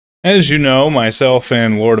As you know, myself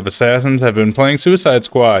and Lord of Assassins have been playing Suicide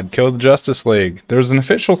Squad, Kill the Justice League. There's an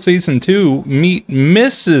official Season 2 Meet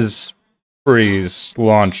Mrs. Freeze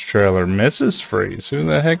launch trailer. Mrs. Freeze? Who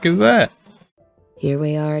the heck is that? Here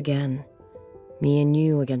we are again. Me and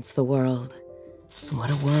you against the world. And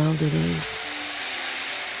what a world it is.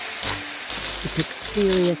 It took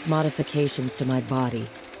serious modifications to my body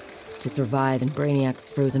to survive in Brainiac's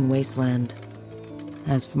frozen wasteland.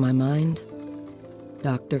 As for my mind,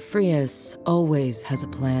 Dr. Frias always has a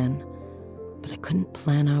plan, but I couldn't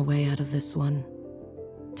plan our way out of this one.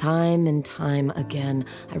 Time and time again,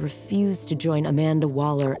 I refused to join Amanda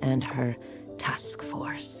Waller and her task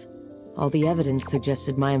force. All the evidence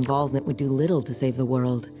suggested my involvement would do little to save the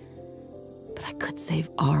world, but I could save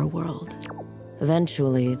our world.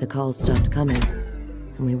 Eventually, the calls stopped coming,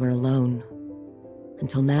 and we were alone.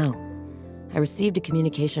 Until now, I received a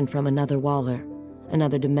communication from another Waller.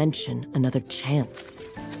 Another dimension, another chance.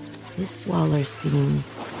 This Waller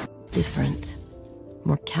seems different,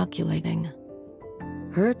 more calculating.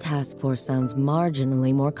 Her task force sounds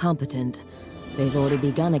marginally more competent. They've already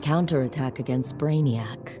begun a counterattack against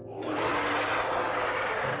Brainiac.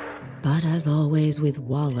 But as always with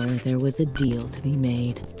Waller, there was a deal to be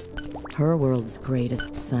made. Her world's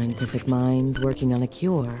greatest scientific minds working on a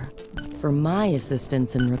cure. For my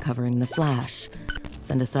assistance in recovering the Flash.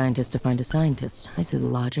 Send a scientist to find a scientist. I see the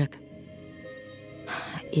logic.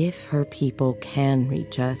 If her people can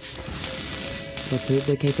reach us, they'll prove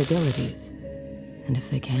their capabilities. And if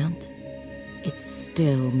they can't, it's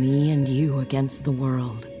still me and you against the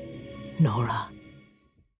world. Nora.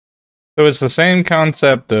 So it's the same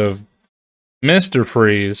concept of Mr.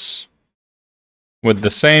 Freeze with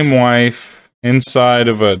the same wife inside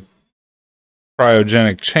of a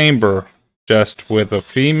cryogenic chamber, just with a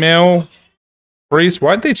female Freeze?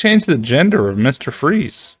 Why'd they change the gender of Mr.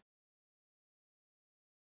 Freeze?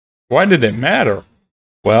 Why did it matter?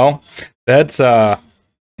 Well, that's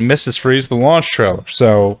Mrs. Freeze, the launch trailer.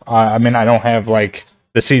 So, I mean, I don't have, like,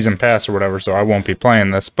 the season pass or whatever, so I won't be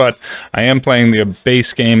playing this. But I am playing the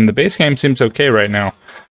base game. The base game seems okay right now.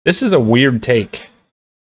 This is a weird take.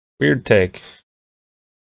 Weird take.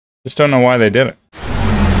 Just don't know why they did it.